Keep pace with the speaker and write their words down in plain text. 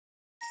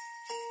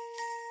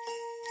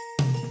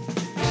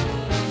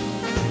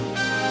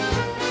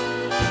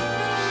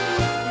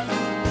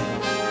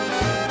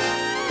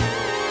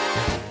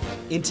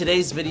In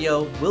today's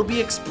video, we'll be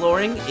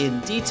exploring in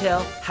detail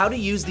how to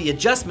use the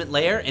adjustment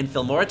layer in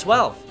Filmora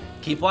 12.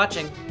 Keep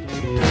watching.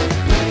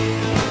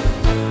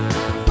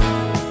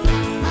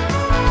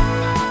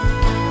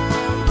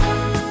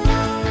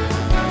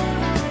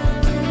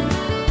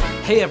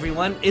 Hey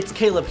everyone, it's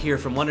Caleb here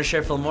from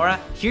Wondershare Filmora,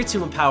 here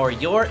to empower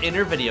your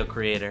inner video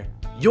creator.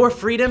 Your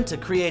freedom to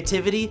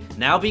creativity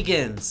now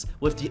begins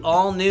with the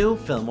all-new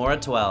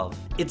Filmora 12.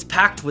 It's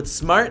packed with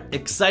smart,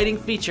 exciting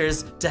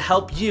features to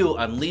help you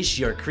unleash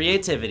your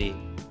creativity.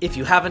 If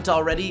you haven't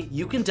already,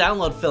 you can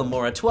download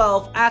Filmora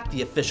 12 at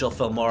the official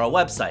Filmora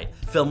website,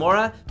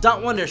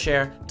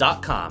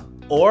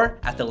 filmora.wondershare.com, or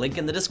at the link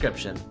in the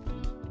description.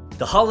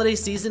 The holiday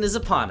season is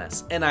upon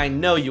us, and I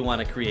know you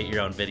want to create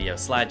your own video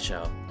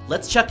slideshow.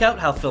 Let's check out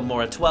how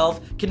Filmora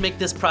 12 can make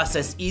this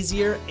process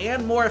easier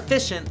and more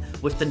efficient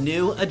with the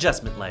new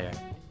adjustment layer.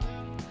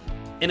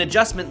 An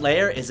adjustment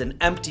layer is an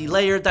empty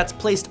layer that's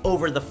placed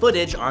over the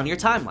footage on your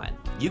timeline.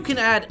 You can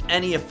add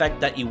any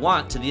effect that you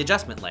want to the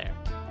adjustment layer.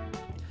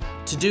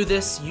 To do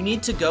this, you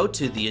need to go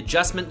to the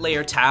Adjustment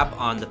Layer tab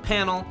on the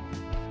panel.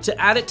 To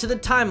add it to the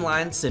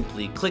timeline,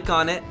 simply click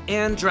on it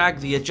and drag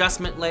the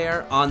adjustment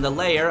layer on the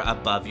layer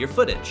above your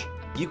footage.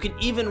 You can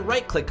even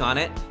right-click on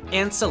it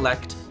and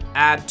select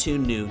Add to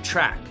New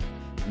Track.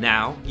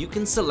 Now you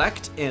can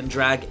select and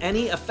drag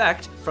any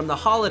effect from the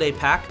holiday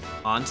pack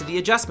onto the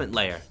adjustment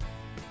layer.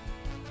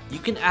 You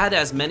can add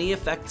as many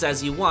effects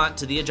as you want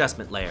to the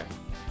adjustment layer.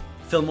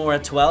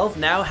 Filmora 12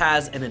 now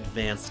has an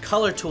advanced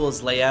color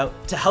tools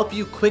layout to help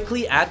you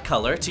quickly add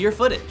color to your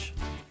footage.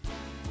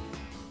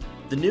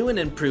 The new and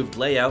improved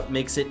layout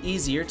makes it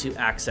easier to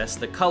access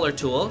the color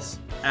tools,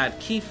 add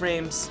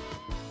keyframes,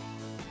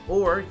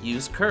 or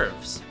use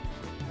curves.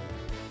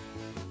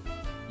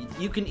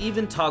 You can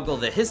even toggle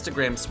the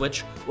histogram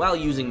switch while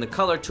using the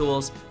color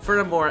tools for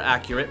a more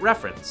accurate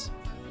reference.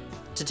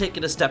 To take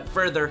it a step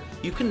further,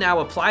 you can now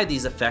apply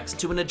these effects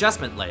to an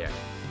adjustment layer.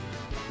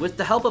 With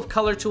the help of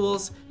color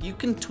tools, you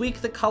can tweak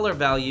the color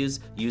values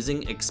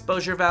using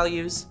exposure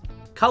values,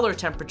 color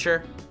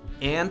temperature,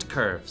 and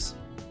curves.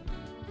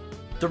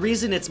 The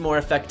reason it's more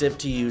effective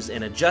to use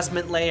an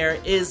adjustment layer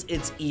is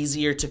it's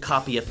easier to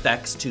copy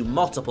effects to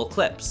multiple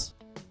clips.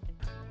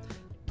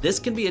 This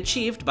can be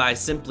achieved by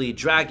simply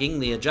dragging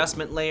the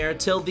adjustment layer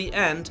till the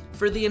end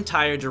for the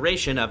entire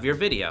duration of your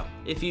video.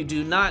 If you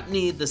do not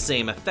need the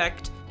same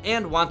effect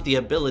and want the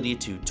ability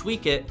to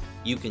tweak it,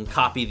 you can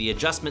copy the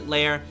adjustment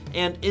layer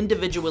and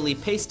individually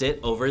paste it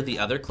over the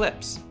other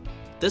clips.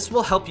 This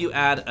will help you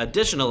add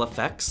additional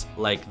effects,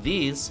 like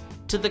these,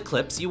 to the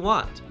clips you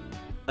want.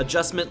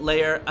 Adjustment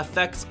layer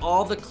affects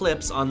all the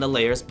clips on the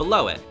layers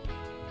below it.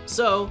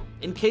 So,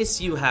 in case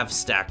you have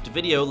stacked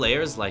video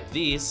layers like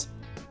these,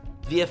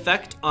 the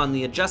effect on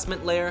the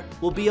adjustment layer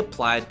will be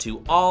applied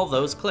to all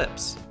those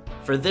clips.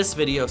 For this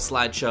video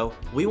slideshow,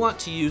 we want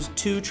to use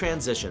two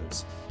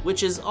transitions,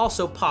 which is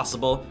also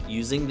possible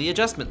using the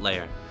adjustment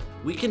layer.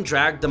 We can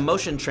drag the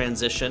motion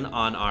transition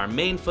on our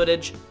main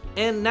footage,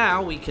 and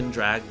now we can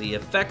drag the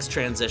effects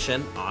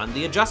transition on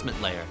the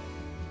adjustment layer.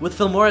 With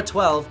Filmora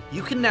 12,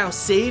 you can now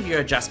save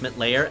your adjustment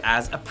layer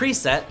as a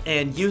preset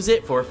and use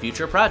it for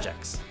future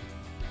projects.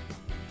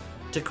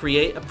 To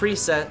create a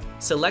preset,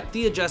 select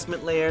the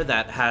adjustment layer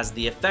that has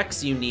the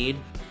effects you need.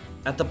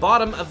 At the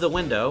bottom of the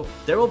window,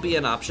 there will be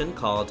an option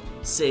called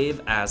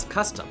Save as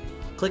Custom.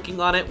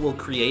 Clicking on it will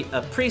create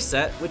a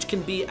preset which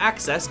can be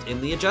accessed in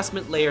the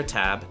Adjustment Layer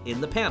tab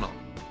in the panel.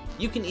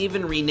 You can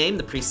even rename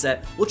the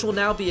preset, which will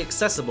now be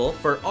accessible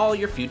for all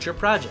your future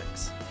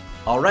projects.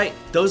 Alright,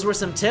 those were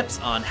some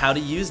tips on how to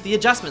use the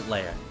adjustment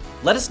layer.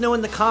 Let us know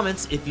in the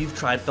comments if you've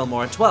tried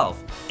Filmora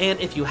 12, and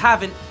if you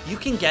haven't, you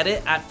can get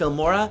it at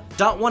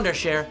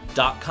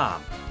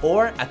filmora.wondershare.com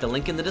or at the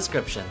link in the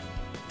description.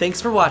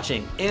 Thanks for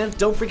watching, and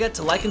don't forget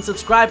to like and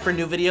subscribe for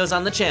new videos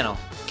on the channel.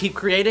 Keep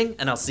creating,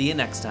 and I'll see you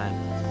next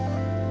time.